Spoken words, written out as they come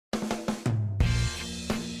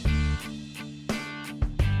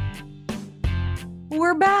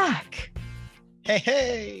we're back.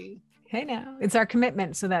 Hey. Hey now, it's our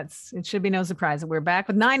commitment. So it should be no surprise that we're back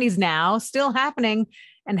with 90s now, still happening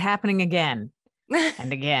and happening again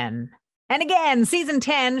and again and again. Season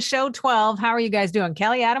 10, show 12. How are you guys doing?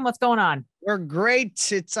 Kelly, Adam, what's going on? We're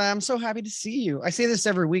great. I'm so happy to see you. I say this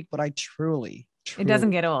every week, but I truly. It doesn't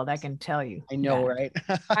get old, I can tell you. I know, right?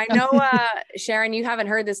 I know, Sharon, you haven't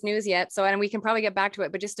heard this news yet, and we can probably get back to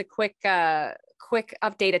it, but just a quick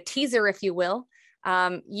update, a teaser, if you will.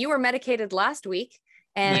 You were medicated last week,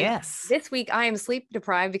 and yes, this week I am sleep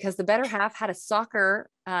deprived because the better half had a soccer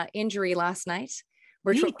injury last night,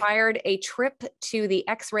 which required a trip to the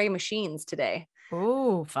X-ray machines today.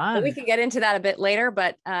 Oh, fun. So we can get into that a bit later,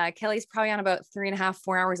 but Kelly's probably on about 3.5,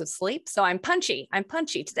 4 hours of sleep. So I'm punchy. I'm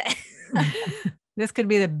punchy today. This could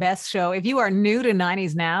be the best show. If you are new to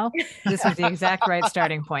 90s now, this is the exact right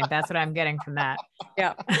starting point. That's what I'm getting from that.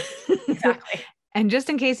 Yeah, exactly. And just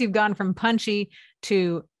in case you've gone from punchy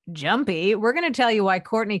to jumpy, we're going to tell you why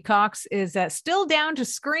Courtney Cox is still down to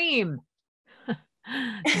scream.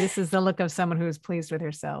 This is the look of someone who is pleased with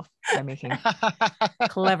herself by making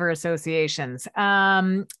clever associations.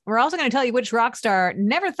 We're also going to tell you which rock star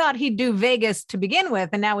never thought he'd do Vegas to begin with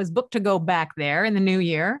and now is booked to go back there in the new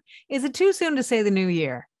year. Is it too soon to say the new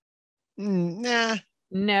year? Nah.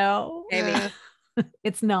 No. Maybe.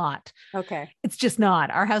 It's not. Okay. It's just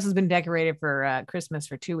not. Our house has been decorated for Christmas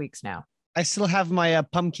for 2 weeks now. I still have my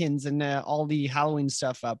pumpkins and all the Halloween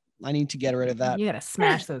stuff up. I need to get rid of that. You gotta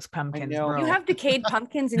smash those pumpkins, bro. You have decayed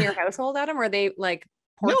pumpkins in your household, Adam? Or are they like...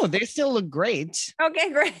 No, they still look great.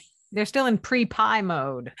 Okay, great. They're still in pre-pie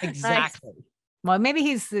mode. Exactly. Nice. Well, maybe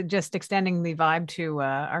he's just extending the vibe to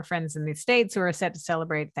our friends in the States who are set to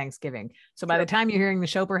celebrate Thanksgiving. So by the time you're hearing the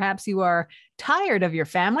show, perhaps you are tired of your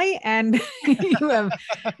family and you have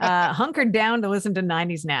hunkered down to listen to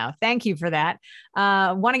 90s Now. Thank you for that.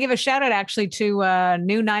 Want to give a shout out actually to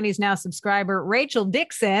new 90s Now subscriber, Rachel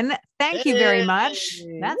Dixon. Thank you very much.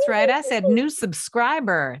 That's right. I said new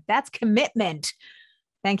subscriber. That's commitment.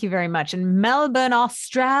 Thank you very much. In Melbourne,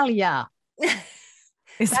 Australia.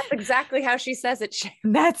 That's exactly how she says it.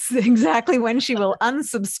 That's exactly when she will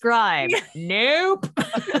unsubscribe. Nope.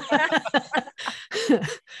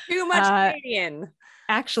 Too much Canadian.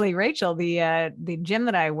 Actually, Rachel, the gym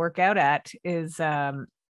that I work out at is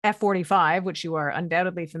F45, which you are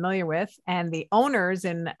undoubtedly familiar with, and the owners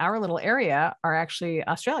in our little area are actually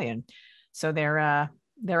Australian, so they're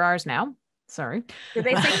ours now. Sorry. Did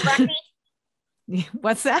they say cracky?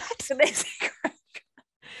 What's that? Did they say cracky?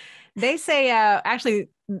 They say, actually,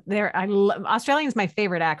 Australian is my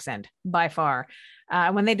favorite accent by far.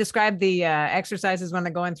 When they describe the exercises when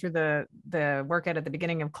they're going through the workout at the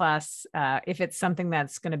beginning of class, if it's something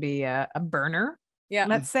that's going to be a burner,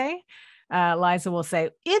 let's say, Liza will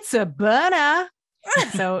say, "It's a burner."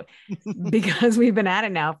 So because we've been at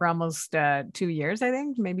it now for almost 2 years, I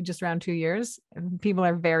think, maybe just around 2 years, people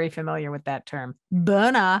are very familiar with that term.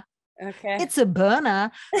 Burner. Okay. It's a burner.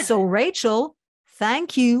 So Rachel,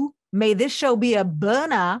 thank you. May this show be a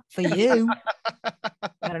burner for you.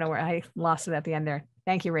 I don't know where I lost it at the end there.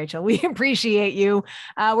 Thank you, Rachel. We appreciate you.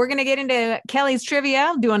 We're going to get into Kelly's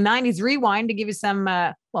trivia, do a 90s rewind to give you some,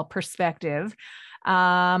 perspective.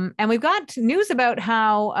 And we've got news about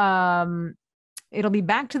how it'll be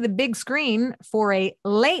back to the big screen for a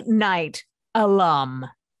late night alum.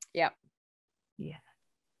 Yep. Yeah,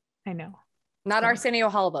 I know. Not Arsenio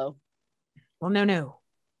Hall, though. Well, no.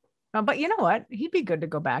 But you know what? He'd be good to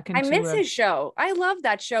go back. I miss his show. I love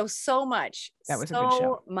that show so much. That was a good show.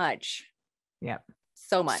 So much. Yeah.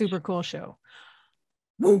 So much. Super cool show.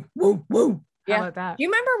 Woo, woo, woo. Yeah. How about that? Do you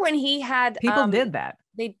remember when he had... People did that.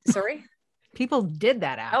 Sorry? People did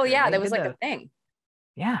that after. Oh, yeah. That was like a thing.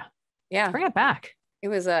 Yeah. Yeah. Bring it back. It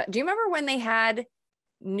was do you remember when they had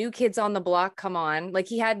New Kids on the Block come on? Like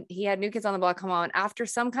he had New Kids on the Block come on after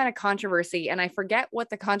some kind of controversy, and I forget what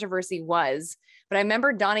the controversy was, but I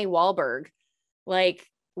remember Donnie Wahlberg, like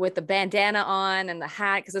with the bandana on and the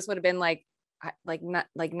hat, because this would have been like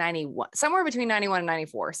 91, somewhere between 91 and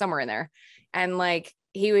 94, somewhere in there, and like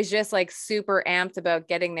he was just like super amped about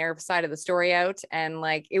getting their side of the story out, and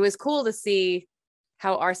like it was cool to see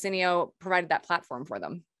how Arsenio provided that platform for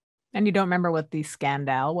them. And you don't remember what the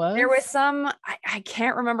scandal was? There was some, I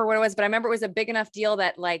can't remember what it was, but I remember it was a big enough deal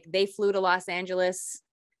that like they flew to Los Angeles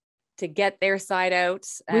to get their side out.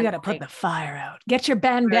 We got to put the fire out. Get your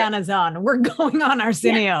bandanas on. We're going on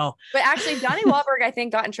Arsenio. Yeah. But actually, Donnie Wahlberg, I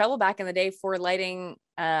think, got in trouble back in the day for lighting.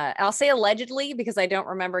 I'll say allegedly because I don't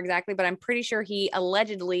remember exactly, but I'm pretty sure he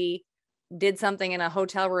allegedly did something in a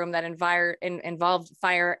hotel room that involved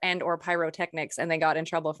fire and or pyrotechnics, and they got in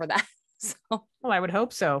trouble for that. So. Well, I would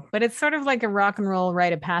hope so. But it's sort of like a rock and roll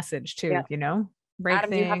rite of passage too, you know? break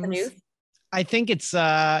Adam, do you have the things. news? I think it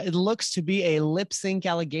looks to be a lip sync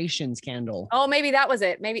allegation scandal. Oh, maybe that was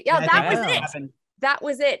it. Maybe. Yeah, I that think was that's it. what happened. That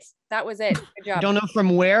was it. That was it. Good I job. don't know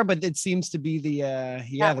from where, but it seems to be the That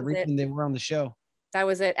the was it. reason they were on the show. That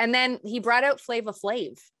was it. And then he brought out Flava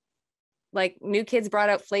Flav. Like New Kids brought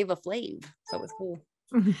out Flava Flav. So it was cool.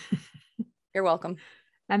 You're welcome.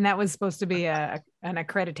 And that was supposed to be an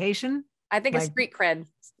accreditation. I think a Like- street cred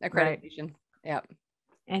accreditation. Yeah.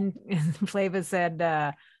 And Flava said,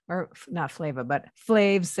 or not Flava, but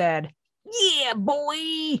Flav said, yeah,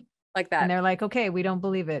 boy. Like that. And they're like, okay, we don't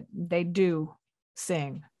believe it. They do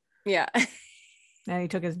sing. Yeah. And he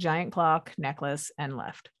took his giant clock necklace and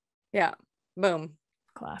left. Yeah. Boom.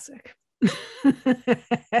 Classic.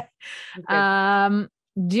 Okay.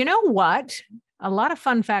 Do you know what? A lot of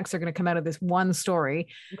fun facts are going to come out of this one story.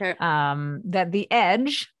 Okay. That The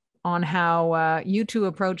Edge on how U2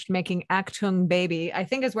 approached making Achtung Baby, I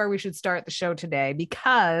think is where we should start the show today,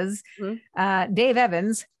 because Dave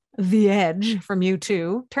Evans, The Edge from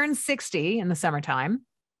U2, turned 60 in the summertime.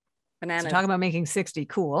 Bananas. So talk about making 60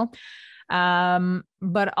 cool.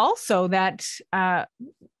 But also that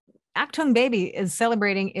Achtung Baby is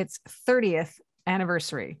celebrating its 30th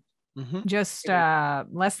anniversary. Mhm. Just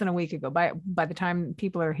less than a week ago. By the time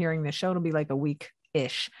people are hearing this show, it'll be like a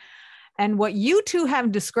week-ish. And what U2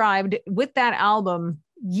 have described with that album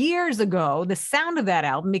years ago, the sound of that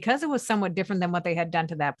album, because it was somewhat different than what they had done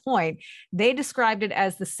to that point, they described it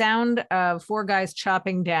as the sound of four guys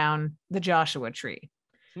chopping down the Joshua Tree.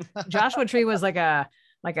 Joshua Tree was like a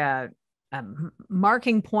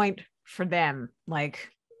marking point for them, like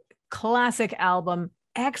classic album,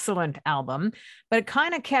 excellent album, but it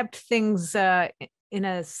kind of kept things in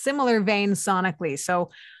a similar vein sonically.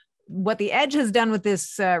 So what The Edge has done with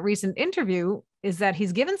this recent interview is that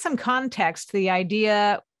he's given some context to the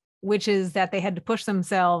idea, which is that they had to push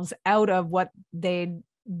themselves out of what they'd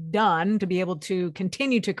done to be able to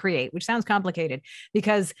continue to create, which sounds complicated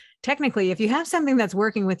because technically, if you have something that's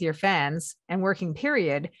working with your fans and working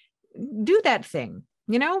period, do that thing,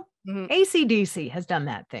 you know? Mhm. AC/DC has done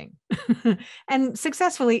that thing and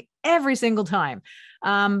successfully every single time.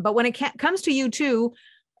 But when it comes to U2,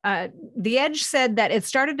 The Edge said that it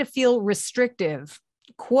started to feel restrictive.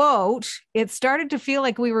 Quote, it started to feel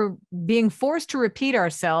like we were being forced to repeat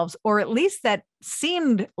ourselves, or at least that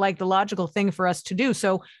seemed like the logical thing for us to do.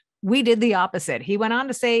 So we did the opposite. He went on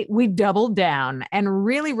to say, we doubled down and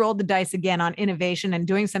really rolled the dice again on innovation and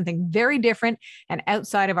doing something very different and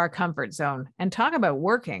outside of our comfort zone. And talk about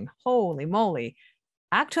working. Holy moly.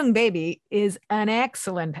 Achtung Baby is an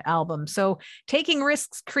excellent album. So taking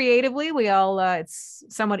risks creatively, we all, it's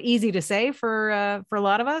somewhat easy to say for a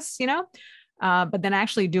lot of us, you know, but then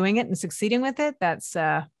actually doing it and succeeding with it, that's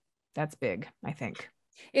big, I think.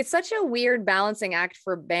 It's such a weird balancing act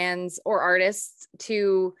for bands or artists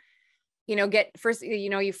to, you know, get first, you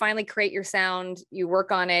know, you finally create your sound, you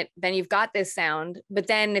work on it, then you've got this sound, but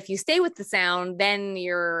then if you stay with the sound, then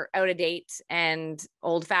you're out of date and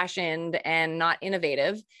old fashioned and not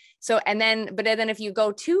innovative. So, but then if you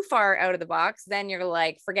go too far out of the box, then you're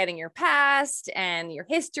like forgetting your past and your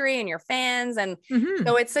history and your fans. And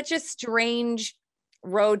so it's such a strange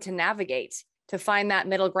road to navigate, to find that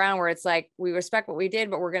middle ground where it's like, we respect what we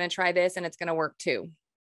did, but we're going to try this and it's going to work too.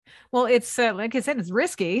 Well, it's like I said, it's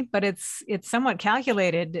risky, but it's somewhat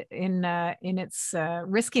calculated in its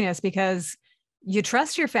riskiness because you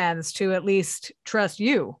trust your fans to at least trust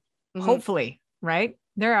you, hopefully, right?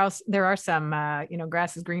 There are some, you know,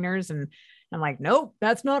 grass is greeners, and I'm like, nope,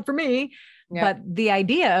 that's not for me. Yep. But the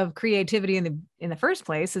idea of creativity in the first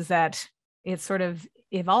place is that it sort of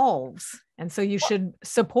evolves, and so you should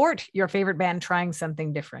support your favorite band trying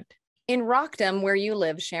something different. In Rockdom, where you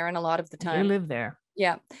live, Sharon, a lot of the time. You live there.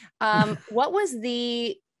 Yeah. What was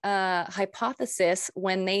the hypothesis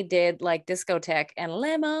when they did like Discotheque and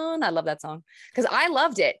Lemon? I love that song because I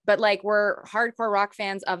loved it, but like we're hardcore rock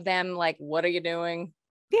fans of them. Like, what are you doing?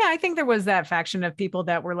 Yeah, I think there was that faction of people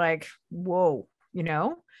that were like, whoa, you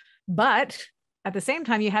know, but at the same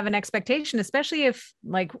time, you have an expectation, especially if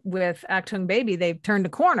like with Achtung Baby, they've turned a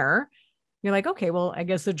corner. You're like, okay, well, I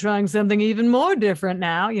guess they're trying something even more different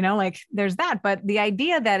now, you know, like there's that. But the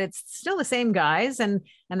idea that it's still the same guys and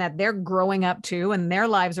that they're growing up too, and their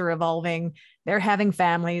lives are evolving, they're having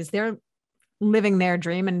families, they're living their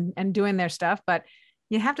dream and doing their stuff. But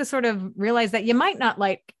you have to sort of realize that you might not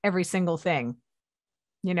like every single thing,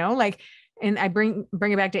 you know, like, and I bring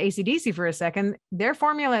it back to AC/DC for a second. Their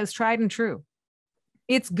formula is tried and true.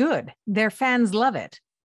 It's good. Their fans love it.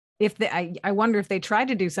 I wonder if they tried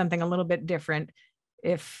to do something a little bit different,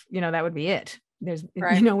 if, you know, that would be it. There's,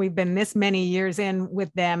 right. You know, we've been this many years in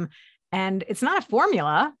with them and it's not a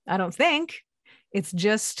formula. I don't think It's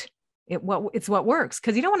just it's what works,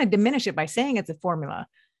 because you don't want to diminish it by saying it's a formula,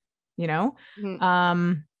 you know.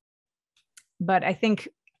 Mhm. But I think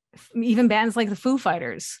even bands like the Foo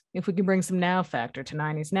Fighters, if we can bring some now factor to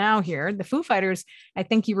 90s now here, the Foo Fighters, I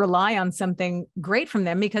think you rely on something great from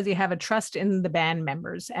them because you have a trust in the band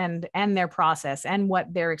members and their process and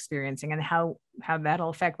what they're experiencing and how that'll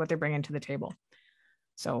affect what they're bringing to the table.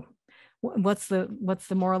 So what's the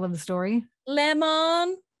moral of the story?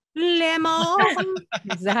 Lemon.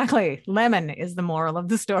 Exactly. Lemon is the moral of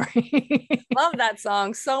the story. Love that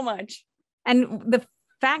song so much. And the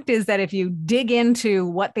fact is that if you dig into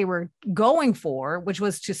what they were going for, which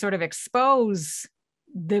was to sort of expose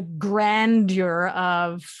the grandeur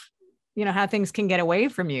of, you know, how things can get away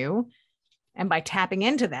from you, and by tapping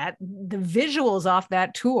into that, the visuals off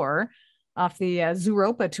that tour, off the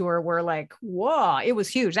Zooropa tour, were like, whoa, it was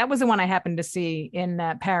huge. That was the one I happened to see in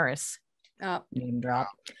Paris. Name drop.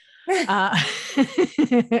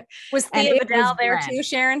 Was Thea Vidal there too,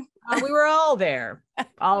 Sharon? We were all there,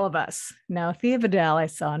 all of us. No, Thea Vidal I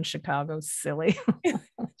saw in Chicago. Silly.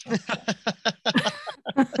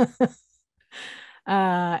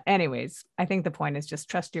 Anyways, I think the point is just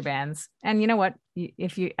trust your bands. And you know what?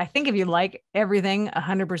 I think if you like everything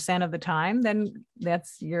 100% of the time, then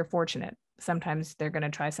you're fortunate. Sometimes they're going to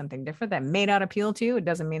try something different that may not appeal to you. It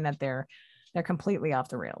doesn't mean that they're completely off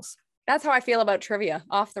the rails. That's how I feel about trivia.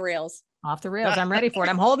 Off the rails. Off the rails. I'm ready for it.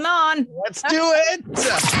 I'm holding on. Let's do it.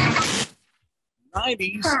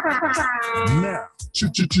 90s. Now,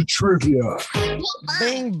 trivia.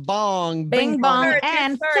 Bing bong. Bing bong Birds,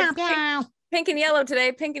 and birds. meow. Pink and yellow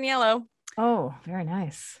today. Pink and yellow. Oh, very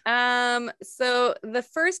nice. So the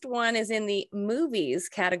first one is in the movies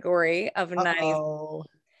category of 90s.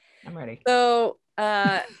 I'm ready. So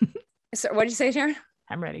so what'd you say, Sharon?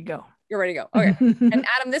 I'm ready. Go. You're ready to go. Okay. And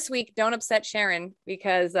Adam, this week, don't upset Sharon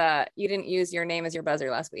because you didn't use your name as your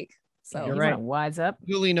buzzer last week. So You're You right. wanna wise up.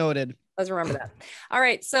 Duly noted. let's remember that. All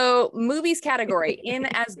right. So movies category, in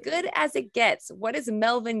As Good as It Gets, what is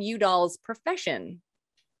Melvin Udall's profession?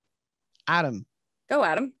 Adam. Go,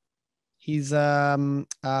 Adam. He's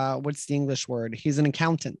what's the English word? He's an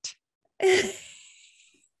accountant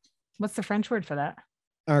What's the French word for that?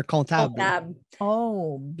 or comptable.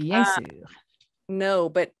 Oh, bien sûr. No,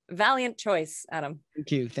 but valiant choice, Adam.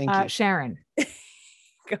 Thank you. Thank you. Sharon,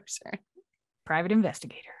 Go, Sharon. private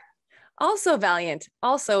investigator. Also valiant,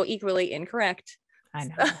 also equally incorrect. I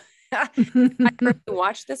know. I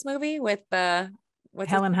watched this movie with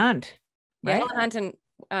Helen Hunt. Yeah, Right? Helen Hunt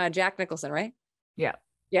and Jack Nicholson, right? Yeah.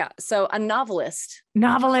 Yeah. So a novelist.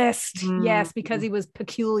 Novelist. Mm. Yes, because he was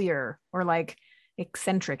peculiar or like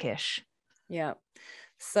eccentric-ish. Yeah.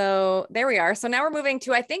 So there we are. So now we're moving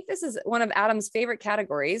to, I think this is one of Adam's favorite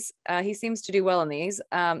categories. He seems to do well in these.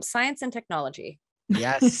 Science and technology.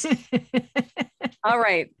 Yes. All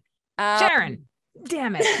right. Sharon.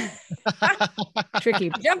 Damn it.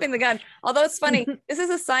 Tricky. Jumping the gun. Although it's funny, this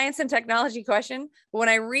is a science and technology question. But when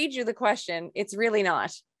I read you the question, it's really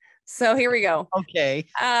not. So here we go. Okay.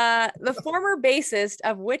 The former bassist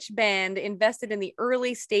of which band invested in the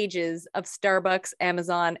early stages of Starbucks,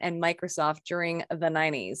 Amazon, and Microsoft during the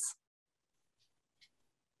 90s?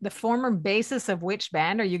 The former basis of which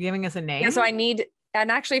band? Are you giving us a name? Yeah, so I need, and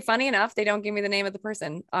actually funny enough, they don't give me the name of the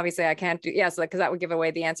person. Obviously I can't do, yeah, so because that would give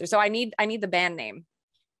away the answer. So I need the band name.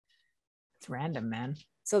 It's random, man.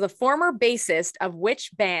 So the former bassist of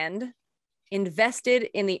which band invested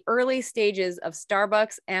in the early stages of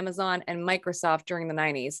Starbucks, Amazon, and Microsoft during the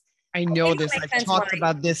 90s? I know think it this. makes I've sense talked when I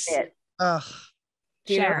about this. say it. Ugh.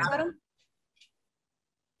 Do you know Sharon. about him?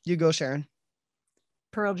 You go, Sharon.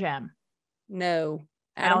 Pearl Jam. No.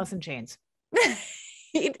 Adam? Alice in Chains.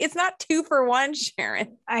 It's not 2 for 1,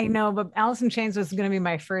 Sharon. I know, but Alice in Chains was going to be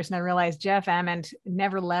my first, and I realized Jeff Ament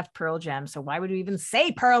never left Pearl Jam. So why would you even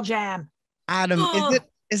say Pearl Jam? Adam,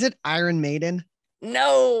 is it Iron Maiden?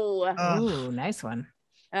 No. Ooh, nice one.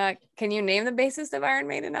 Can you name the bassist of Iron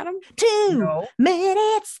Maiden, Adam? 2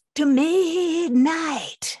 minutes to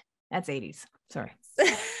midnight. That's 80s. Sorry.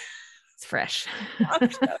 It's fresh.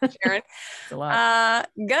 Sharon. It's a lot.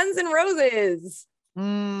 Guns N' Roses.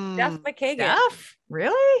 Jeff McKagan. Jeff?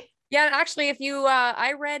 Really? Yeah, actually, if you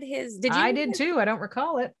I read his, did you? I did too. I don't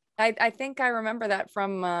recall it. I think I remember that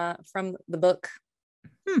from the book.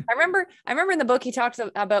 Hmm. I remember in the book he talks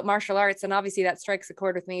about martial arts, and obviously that strikes a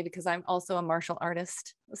chord with me because I'm also a martial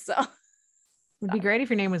artist. So It'd be great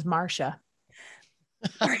if your name was Marsha.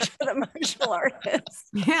 Marsha the martial artist.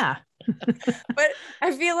 Yeah. But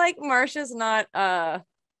I feel like Marsha's not a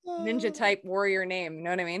ninja type warrior name. You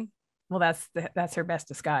know what I mean? Well, that's her best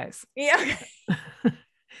disguise. Yeah.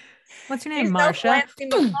 What's your name, He's Marsha? No Clancy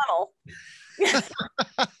McConnell.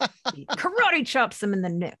 He karate chops him in the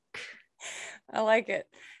neck. I like it.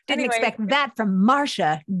 Didn't Anyway. expect that from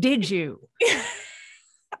Marsha, did you?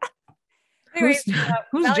 Anyways,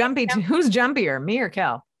 Who's Valiant jumpy? Who's jumpier, me or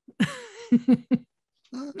Kel?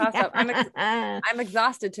 Toss up. I'm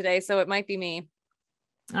exhausted today, so it might be me.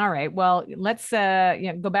 All right. Well, let's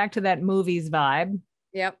go back to that movie's vibe.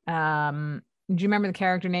 Yep. Do you remember the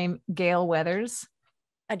character name Gale Weathers?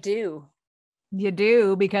 I do. You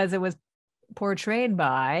do, because it was portrayed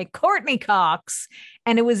by Courtney Cox,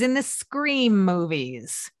 and it was in the Scream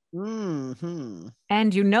movies. Mm-hmm.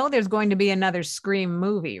 And you know there's going to be another Scream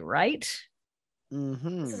movie, right?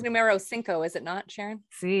 Mm-hmm. This is numero cinco, is it not, Sharon?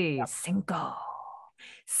 See, cinco.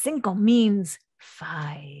 Cinco means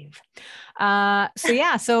 5.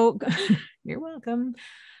 So you're welcome.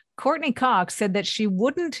 Courtney Cox said that she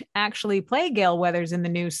wouldn't actually play Gale Weathers in the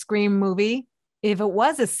new Scream movie if it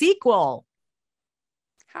was a sequel.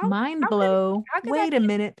 Mind blow. Wait a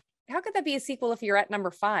minute. How could that be a sequel if you're at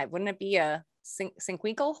number 5? Wouldn't it be a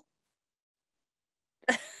sequel?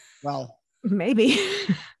 Well, maybe.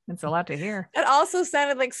 That's a lot to hear. It also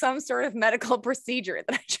sounded like some sort of medical procedure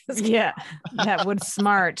that I just that would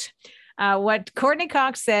smart. What Courtney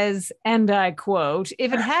Cox says, and I quote,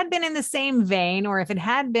 if it had been in the same vein, or if it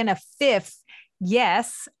had been a 5th,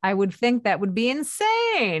 yes, I would think that would be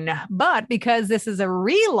insane. But because this is a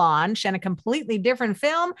relaunch and a completely different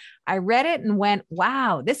film, I read it and went,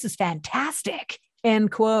 wow, this is fantastic,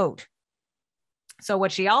 end quote. So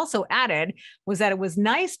what she also added was that it was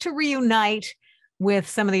nice to reunite with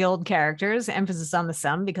some of the old characters, emphasis on the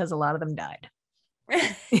some, because a lot of them died.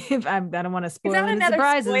 I don't want to spoil any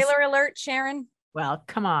surprises. Spoiler alert, Sharon? Well,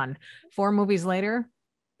 come on. 4 movies later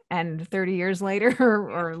and 30 years later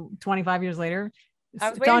or 25 years later.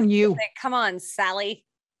 It's on you. Come on, Sally.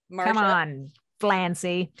 Marsha. Come on,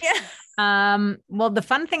 Flancy. Yeah. Well, the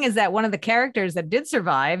fun thing is that one of the characters that did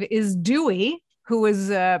survive is Dewey, who was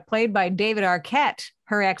played by David Arquette,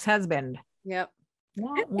 her ex-husband. Yep.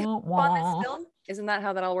 Wah, Didn't they wah, hook up on wah. this film? Isn't that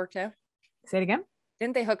how that all worked out? Say it again.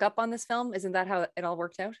 Didn't they hook up on this film? Isn't that how it all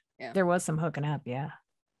worked out? Yeah. There was some hooking up, yeah.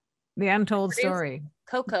 The untold story.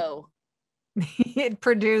 Coco. It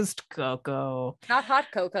produced Coco. Not hot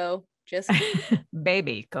cocoa, just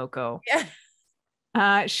Baby Coco. yeah.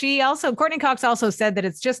 Courtney Cox also said that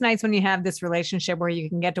it's just nice when you have this relationship where you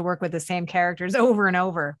can get to work with the same characters over and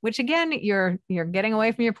over, which again, you're getting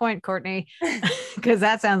away from your point, Courtney, because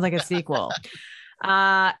that sounds like a sequel.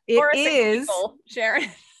 It is Sharon.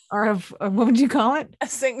 Or what would you call it? A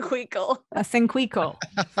cinquequel. A cinquequel.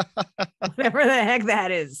 Whatever the heck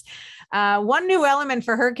that is. One new element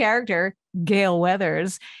for her character, Gale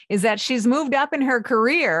Weathers, is that she's moved up in her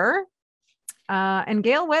career. And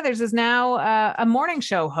Gale Weathers is now a morning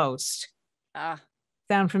show host.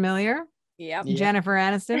 Sound familiar? Yep. Jennifer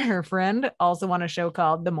Aniston, her friend, also on a show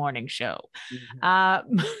called The Morning Show.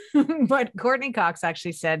 But Courtney Cox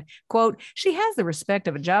actually said, quote, she has the respect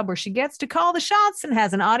of a job where she gets to call the shots and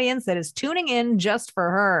has an audience that is tuning in just for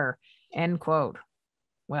her, end quote.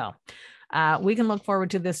 Well, we can look forward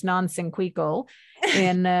to this non-sequel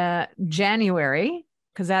in January,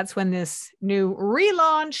 because that's when this new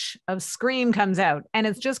relaunch of Scream comes out. And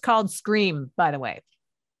it's just called Scream, by the way.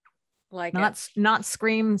 Like not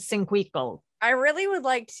Scream sequel. I really would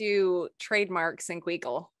like to trademark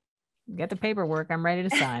sequel. Get the paperwork. I'm ready to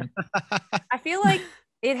sign. I feel like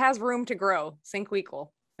it has room to grow.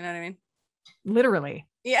 Sequel. You know what I mean? Literally.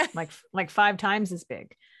 Yeah. Like 5 times as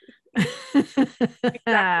big.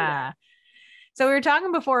 Exactly. So we were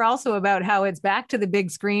talking before also about how it's back to the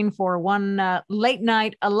big screen for one late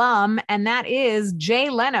night alum, and that is Jay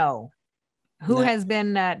Leno, who has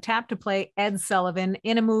been tapped to play Ed Sullivan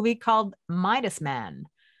in a movie called Midas Man,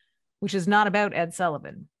 which is not about Ed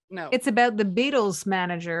Sullivan. No. It's about the Beatles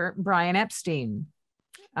manager, Brian Epstein.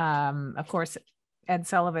 Of course, Ed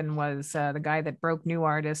Sullivan was the guy that broke new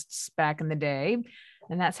artists back in the day.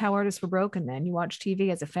 And that's how artists were broken then. You watch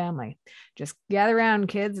TV as a family. Just gather around,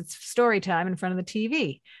 kids. It's story time in front of the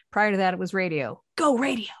TV. Prior to that, it was radio. Go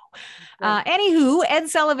radio. Right. Anywho, Ed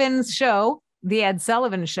Sullivan's show, The Ed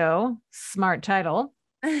Sullivan Show, smart title,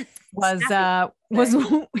 was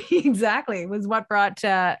exactly was what brought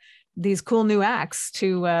these cool new acts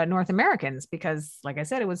to North Americans, because like I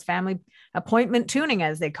said, it was family appointment tuning,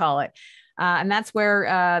 as they call it. And that's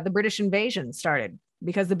where the British invasion started,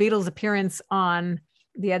 because the Beatles' appearance on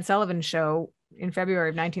The Ed Sullivan Show in February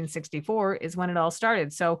of 1964 is when it all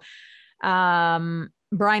started. So Brian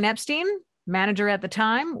Epstein, manager at the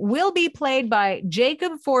time, will be played by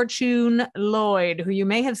Jacob Fortune Lloyd, who you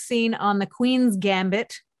may have seen on The Queen's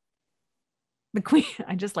Gambit. The Queen,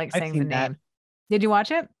 I just like saying the name. Did you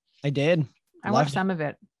watch it? I did. I watched some of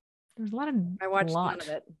it. There's a lot of I watched none of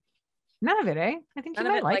it. None of it, eh? I think None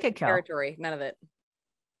you of might it like it, Kel. territory. None of it.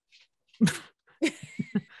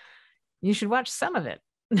 You should watch some of it,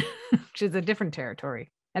 which is a different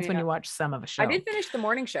territory. That's when Yeah. you watch some of a show. I did finish the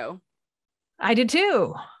morning show. I did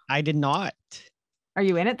too. I did not. Are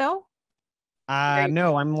you in it though?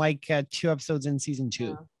 No, I'm like 2 episodes in season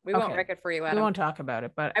 2. We won't Okay. wreck it for you, We Adam. won't talk about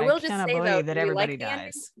it, but I will just cannot say believe though, that did we everybody like the ending?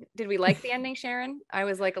 dies. Did we like the ending, Sharon? I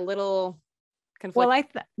was like a little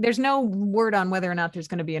conflicted. Well, there's no word on whether or not there's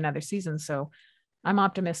going to be another season, so I'm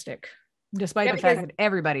optimistic, despite Yeah, the fact because- that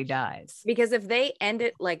everybody dies. Because if they end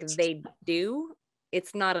it like they do,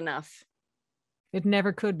 it's not enough. It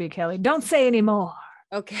never could be, Kelly. Don't say anymore.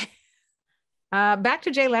 Okay. Back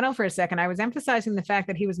to Jay Leno for a second. I was emphasizing the fact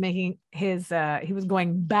that he was making he was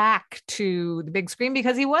going back to the big screen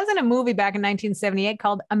because he was in a movie back in 1978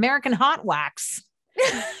 called American Hot Wax,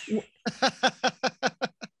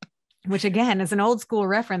 which again is an old school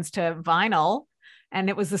reference to vinyl. And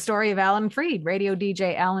it was the story of Alan Freed, radio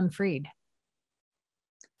DJ Alan Freed.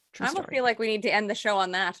 True I almost story. feel like we need to end the show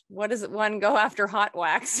on that. What does one go after hot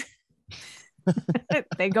wax?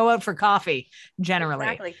 They go out for coffee generally.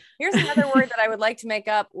 Exactly. Here's another word that I would like to make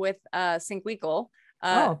up with synquical.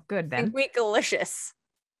 Oh, good then. Synquicalicious.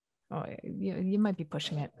 Oh, you might be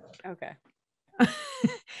pushing it. Okay.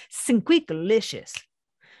 Synquicalicious.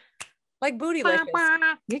 Like bootylicious.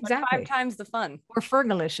 but Exactly. 5 times the fun. Or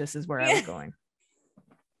fergalicious is where I was going.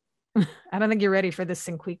 I don't think you're ready for this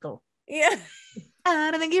synquical. Yeah.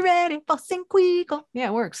 I don't think you're ready for synquical. Yeah,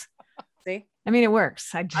 it works. See? I mean, it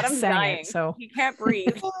works. I just Adam's sang dying. it. So He can't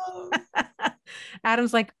breathe.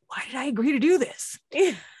 Adam's like, why did I agree to do this?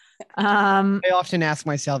 Yeah. I often ask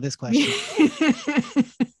myself this question.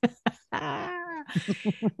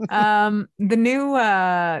 The new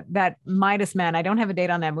that Midas Man, I don't have a date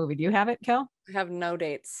on that movie. Do you have it, Kel? I have no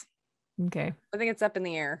dates. Okay. I think it's up in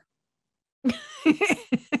the air.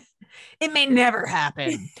 It may never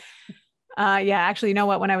happen. Yeah, actually, you know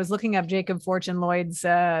what? When I was looking up Jacob Fortune Lloyd's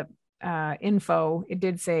info, it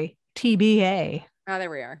did say TBA, Oh, there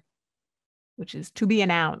we are. which is to be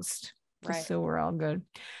announced. Just Right. so we're all good.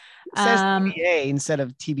 It says TBA instead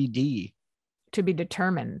of TBD. To be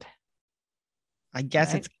determined. I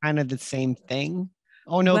guess Right. it's kind of the same thing.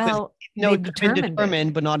 Oh no, Well, no, they've it's been determined it.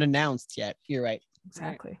 determined but not announced yet. You're right.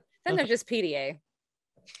 Exactly. Then there's just PDA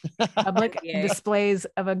Public Yeah. displays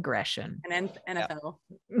of aggression. and NFL.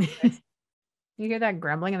 You hear that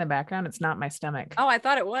grumbling in the background? It's not my stomach. Oh, I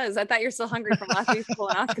thought it was. I thought you're still hungry from last week's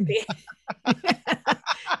colonoscopy.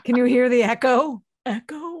 Can you hear the echo?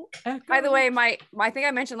 Echo. By the way, I think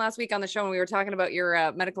I mentioned last week on the show when we were talking about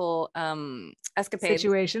your medical escapades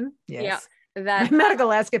situation. Yes. that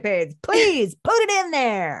Medical escapades. Please put it in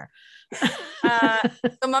there.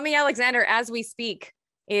 so Mummy Alexander, as we speak,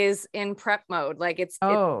 is in prep mode. Like it's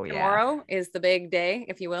tomorrow is the big day,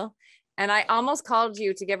 if you will. And I almost called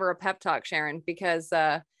you to give her a pep talk, Sharon, because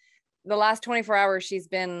the last 24 hours she's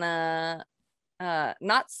been not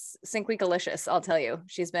synquicalicious, I'll tell you.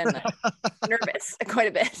 She's been nervous quite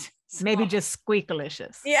a bit. So, Maybe just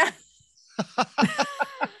squeakalicious. yeah.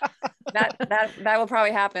 that will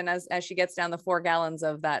probably happen as she gets down the 4 gallons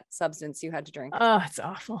of that substance you had to drink. Oh, it's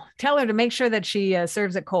awful. Tell her to make sure that she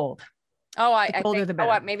serves it cold. Oh, I colder think, the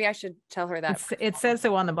better. maybe I should tell her that. It says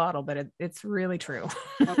so on the bottle, but it's really true.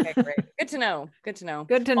 Okay, great. Good to know. Good to know.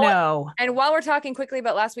 Good to know. And while we're talking quickly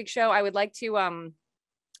about last week's show, I would like to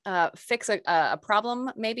fix a problem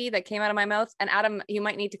maybe that came out of my mouth. And Adam, you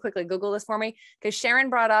might need to quickly Google this for me because Sharon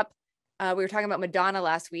brought up, we were talking about Madonna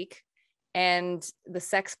last week and the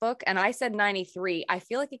sex book. And I said 93. I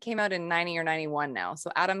feel like it came out in 90 or 91 now. So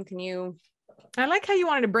Adam, can you? I like how you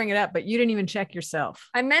wanted to bring it up, but you didn't even check yourself.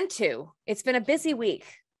 I meant to. It's been a busy week.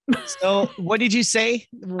 So what did you say?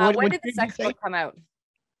 When did the sex book come out?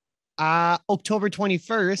 October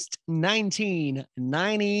 21st,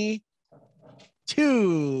 1992.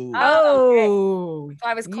 Oh, So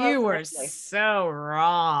I was close. you were initially. so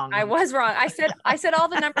wrong. I was wrong. I said all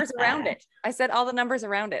the numbers around it. I said all the numbers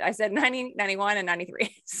around it. I said 90, 91, and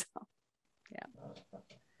 93. So yeah.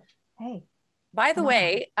 Hey. By the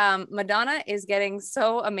way, Madonna is getting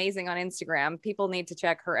so amazing on Instagram. People need to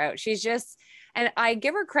check her out. She's just, and I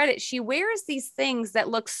give her credit. She wears these things that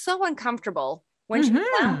look so uncomfortable when she's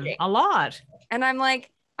lounging. A lot. And I'm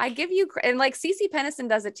like, I give you, and like Cece Peniston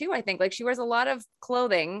does it too. I think like she wears a lot of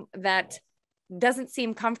clothing that doesn't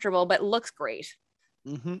seem comfortable, but looks great.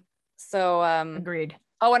 Mm-hmm. So, Agreed.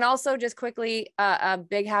 oh, and also just quickly, a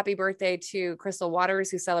big happy birthday to Crystal Waters,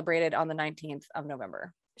 who celebrated on the 19th of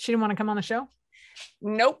November. She didn't want to come on the show?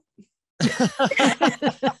 Nope.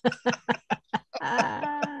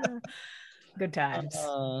 Good times.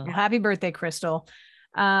 Well, happy birthday, Crystal.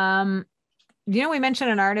 We mentioned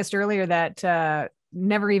an artist earlier that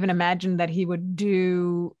never even imagined that he would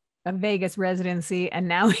do a Vegas residency, and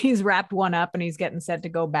now he's wrapped one up and he's getting set to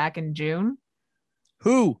go back in June.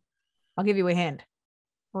 Who? I'll give you a hint.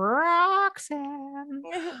 Roxanne.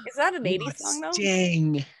 Is that an 80s song though?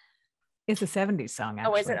 Dang. It's a 70s song,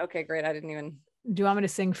 actually. Oh, is it? Okay, great. I didn't even. Do you want me to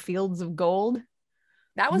sing Fields of Gold?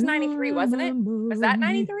 That was 93, wasn't it? Was that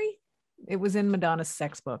 93? It was in Madonna's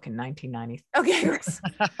sex book in 1990. Okay.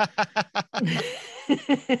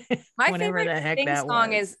 My Whenever favorite the heck Sting that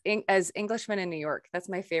song was. is Englishman in New York. That's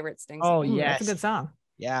my favorite Sting song. Oh, Ooh, yes. that's a good song.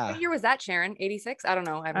 Yeah. What year was that, Sharon? 86? I don't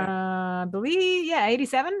know. I haven't. I believe,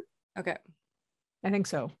 87. Okay. I think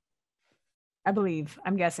so. I believe.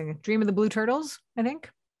 I'm guessing. Dream of the Blue Turtles, I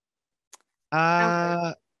think.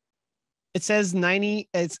 It says 90.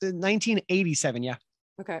 It's 1987. Yeah.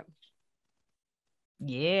 Okay.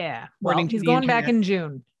 Yeah. According Well, to he's the going back internet. in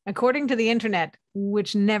June, according to the internet,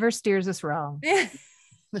 which never steers us wrong,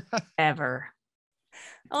 ever.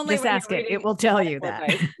 Only Just when you're ask it. reading It will tell you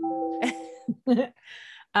medical that.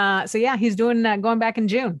 advice. So yeah, he's doing going back in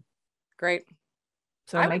June. Great.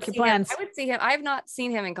 So I make would your see him. plans. I would see him. I have not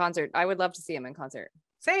seen him in concert. I would love to see him in concert.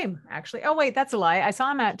 Same, actually. Oh wait, that's a lie. I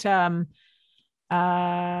saw him at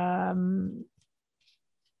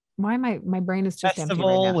why my brain is just empty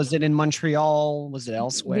Festival. right now. Was it in Montreal? Was it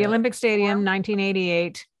elsewhere? The Olympic Stadium,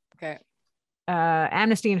 1988. Okay.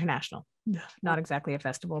 Amnesty International. Not exactly a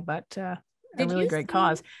festival, but a Did really you great see-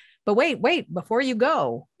 cause. But wait, before you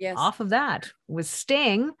go, Yes. off of that was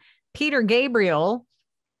Sting, Peter Gabriel,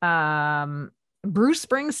 Bruce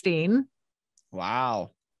Springsteen,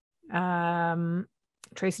 Wow.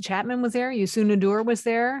 Tracy Chapman was there, Yusu Nadur was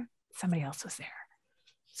there, somebody else was there.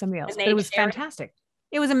 But it was Sharon? fantastic.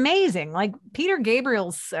 It was amazing. Like Peter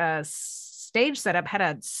Gabriel's stage setup had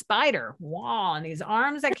a spider wall and these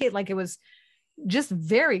arms that came, like it was just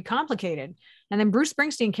very complicated. And then Bruce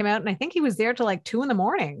Springsteen came out, and I think he was there till like 2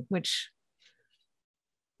 a.m, which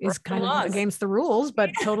is kind of against the rules, but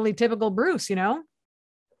totally typical Bruce,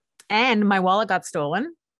 And my wallet got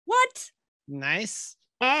stolen. What? Nice.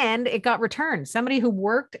 And it got returned. Somebody who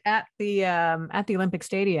worked at the Olympic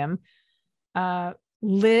Stadium,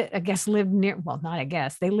 lived near. Well, not I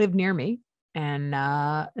guess they lived near me, and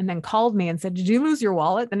then called me and said, "Did you lose your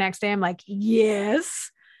wallet?" The next day, I'm like, "Yes."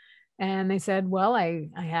 And they said, "Well, I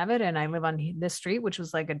have it, and I live on this street, which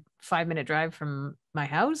was like a 5-minute drive from my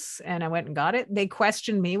house." And I went and got it. They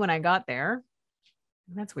questioned me when I got there.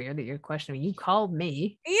 That's weird that you're questioning me. You called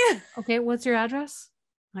me. Yeah. Okay, what's your address?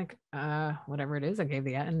 Like, whatever it is. I gave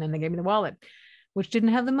and then they gave me the wallet, which didn't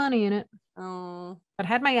have the money in it, Oh. but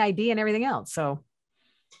had my ID and everything else. So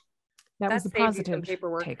that was the saved you some positive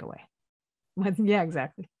paperwork. takeaway. Yeah,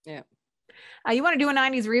 exactly. Yeah. You want to do a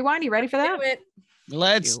 90s rewind? You ready for that? Do it.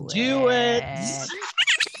 Let's do it.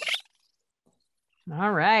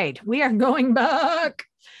 All right. We are going back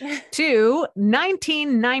to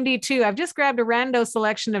 1992. I've just grabbed a rando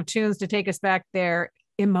selection of tunes to take us back there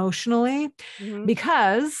emotionally, Mhm.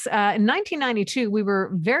 because in 1992, we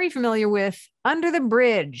were very familiar with Under the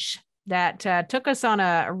Bridge, that took us on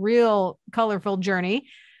a real colorful journey.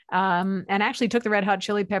 And actually took the Red Hot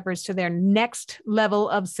Chili Peppers to their next level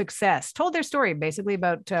of success. Told their story basically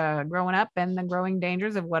about growing up and the growing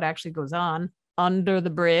dangers of what actually goes on under the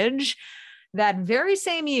bridge. That very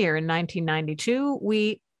same year in 1992,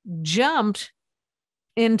 we jumped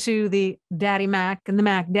into the Daddy Mac and the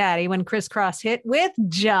Mac Daddy when Criss Cross hit with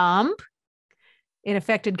Jump. It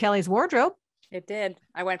affected Kelly's wardrobe. It did.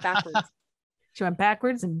 I went backwards. She went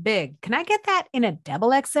backwards and big. Can I get that in a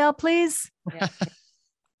double XL, please? Yeah.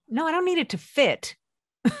 No, I don't need it to fit.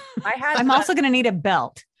 I'm also going to need a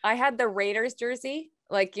belt. I had the Raiders jersey,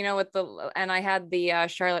 like, and I had the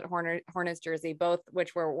Charlotte Hornets jersey, both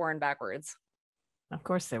which were worn backwards. Of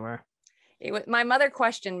course they were. My mother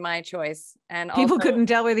questioned my choice, and People also, couldn't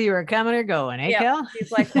tell whether you were coming or going, eh, yeah, Kel?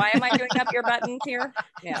 she's like, "Why am I doing up your buttons here?"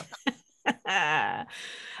 Yeah.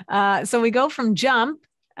 So we go from Jump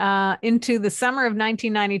into the summer of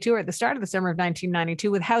 1992, or at the start of the summer of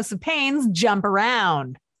 1992, with House of Pain's Jump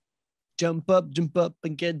Around. Jump up,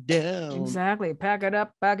 and get down. Exactly. Pack it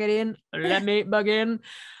up, pack it in, let me bug in.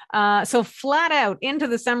 So flat out into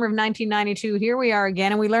the summer of 1992, here we are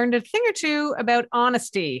again, and we learned a thing or two about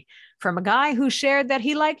honesty from a guy who shared that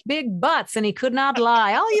he liked big butts and he could not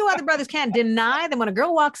lie. All you other brothers can't deny that when a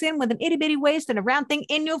girl walks in with an itty bitty waist and a round thing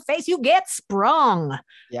in your face, you get sprung.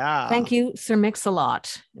 Yeah. Thank you, Sir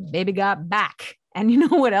Mix-a-Lot. Baby got back. And you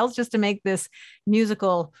know what else, just to make this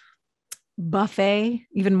musical buffet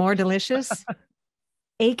even more delicious?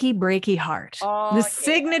 Achy Breaky Heart, the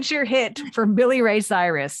signature hit for Billy Ray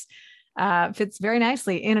Cyrus. Fits very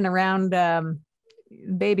nicely in and around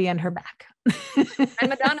baby and her back. And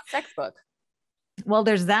Madonna's sex book. Well,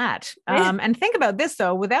 there's that. And think about this,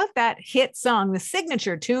 though. Without that hit song, the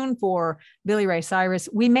signature tune for Billy Ray Cyrus,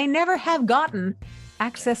 we may never have gotten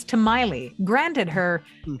access to Miley. Granted, her,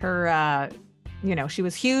 she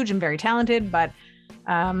was huge and very talented, but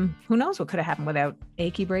who knows what could have happened without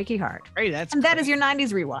Achy Breaky Heart. Great, that is your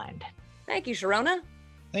 90s Rewind. Thank you, Sharona.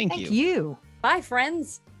 Thank you. Bye,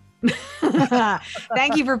 friends.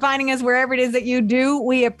 Thank you for finding us wherever it is that you do.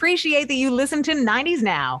 We appreciate that you listen to 90s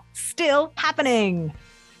Now. Still happening.